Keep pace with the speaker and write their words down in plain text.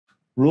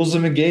Rules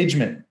of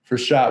engagement for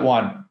strat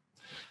 1.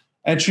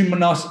 Entry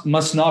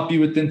must not be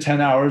within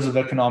 10 hours of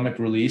economic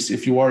release.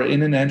 If you are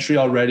in an entry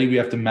already, we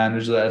have to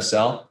manage the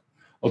SL.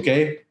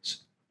 Okay.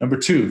 Number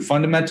 2,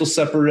 fundamental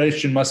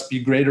separation must be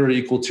greater or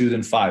equal to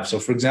than 5. So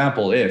for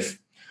example, if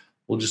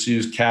we'll just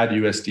use CAD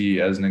USD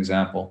as an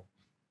example.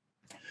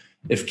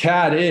 If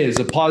CAD is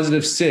a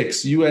positive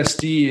 6,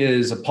 USD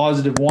is a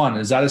positive 1,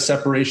 is that a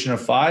separation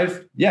of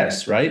 5?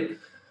 Yes, right?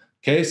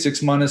 Okay,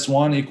 6 minus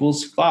 1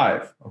 equals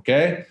 5,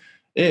 okay?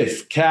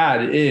 If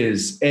CAD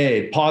is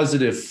a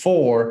positive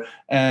 4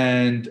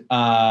 and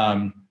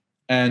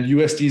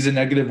USD is a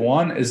negative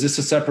 1, is this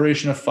a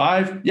separation of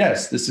 5?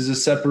 Yes, this is a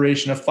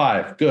separation of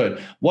 5.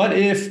 Good. What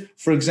if,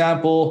 for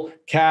example,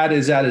 CAD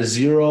is at a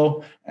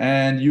 0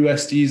 and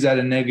USD is at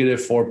a negative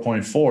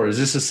 4.4? Is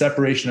this a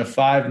separation of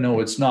 5? No,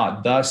 it's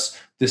not. Thus,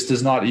 this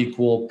does not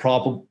equal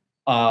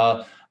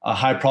a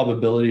high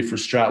probability for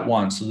strat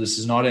 1. So this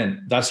is not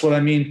in. That's what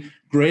I mean.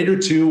 Greater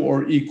to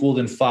or equal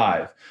than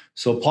 5.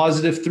 So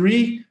positive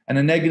 3 and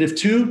a negative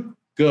 2.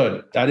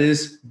 Good. That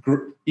is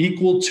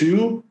equal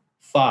to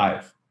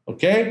 5.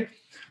 Okay,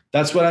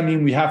 that's what I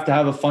mean. We have to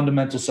have a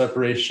fundamental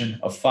separation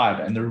of 5.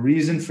 And the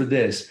reason for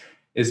this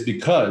is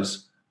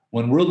because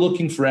when we're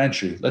looking for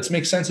entry, let's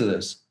make sense of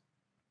this.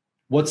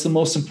 What's the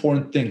most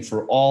important thing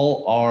for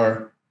all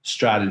our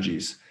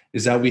strategies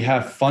is that we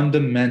have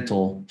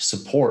fundamental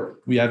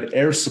support. We have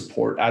air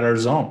support at our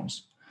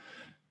zones.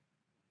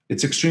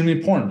 It's extremely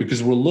important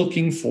because we're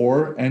looking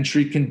for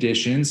entry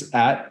conditions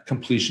at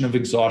completion of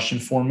exhaustion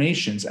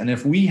formations. And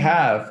if we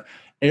have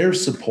air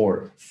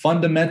support,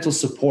 fundamental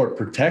support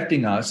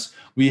protecting us,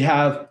 we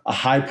have a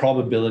high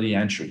probability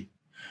entry.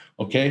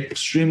 Okay,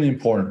 extremely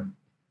important.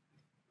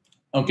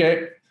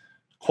 Okay,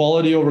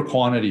 quality over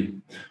quantity.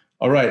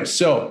 All right,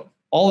 so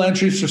all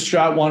entries for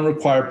strat 1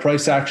 require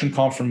price action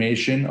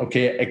confirmation,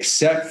 okay,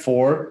 except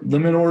for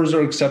limit orders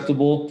are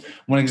acceptable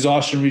when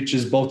exhaustion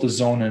reaches both the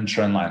zone and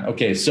trend line.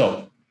 Okay,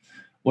 so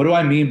what do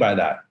I mean by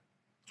that?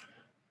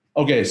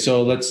 Okay,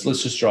 so let's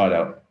just draw it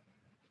out.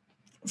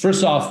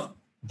 First off,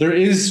 there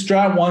is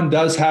strat 1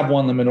 does have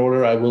one limit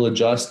order. I will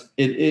adjust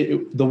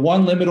it. The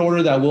one limit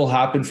order that will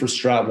happen for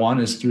strat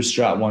 1 is through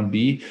strat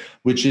 1B,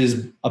 which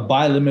is a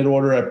buy limit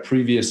order at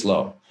previous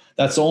low.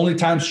 That's the only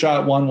time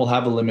strat 1 will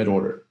have a limit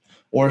order,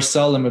 or a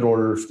sell limit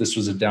order if this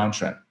was a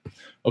downtrend.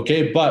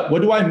 Okay, but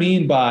what do I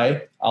mean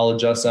by, I'll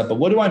adjust that, but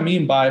what do I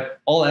mean by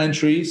all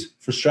entries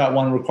for strat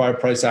 1 require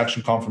price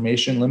action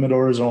confirmation? Limit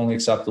orders are only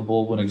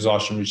acceptable when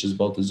exhaustion reaches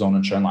both the zone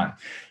and trend line.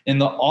 In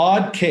the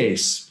odd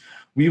case,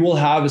 we will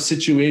have a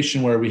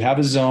situation where we have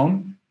a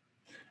zone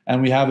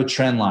and we have a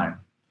trend line,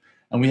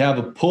 and we have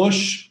a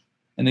push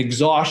and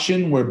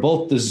exhaustion where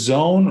both the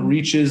zone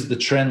reaches the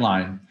trend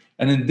line.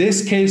 And in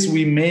this case,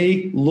 we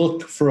may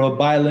look for a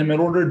buy limit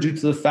order due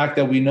to the fact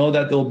that we know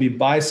that there will be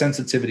buy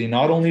sensitivity,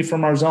 not only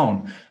from our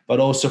zone,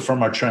 but also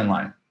from our trend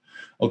line.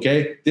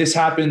 Okay, this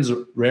happens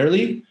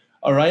rarely,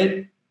 all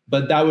right?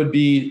 But that would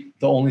be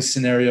the only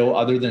scenario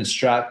other than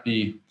strat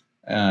B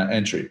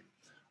entry,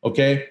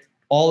 okay?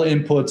 All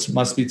inputs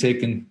must be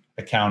taken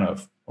account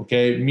of,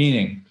 okay?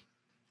 Meaning,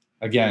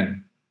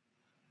 again,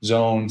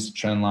 zones,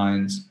 trend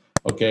lines,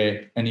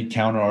 okay? Any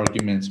counter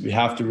arguments. We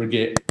have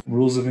to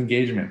rules of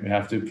engagement. We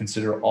have to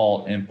consider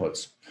all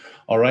inputs,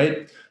 all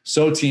right?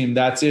 So team,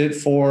 that's it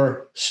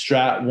for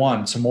strat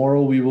 1.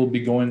 Tomorrow we will be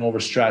going over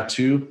strat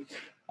 2.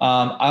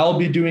 I'll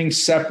be doing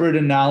separate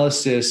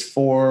analysis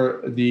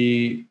for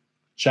the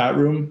chat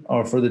room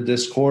or for the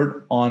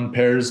Discord on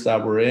pairs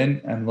that we're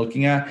in and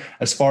looking at.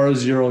 As far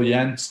as euro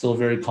yen, still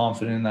very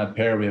confident in that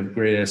pair. We have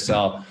great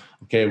SL.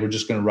 Okay, we're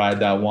just going to ride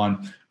that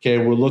one. Okay,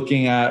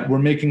 we're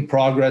making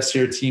progress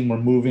here, team. We're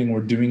moving, we're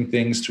doing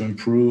things to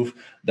improve.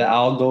 The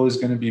algo is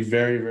going to be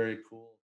very, very cool.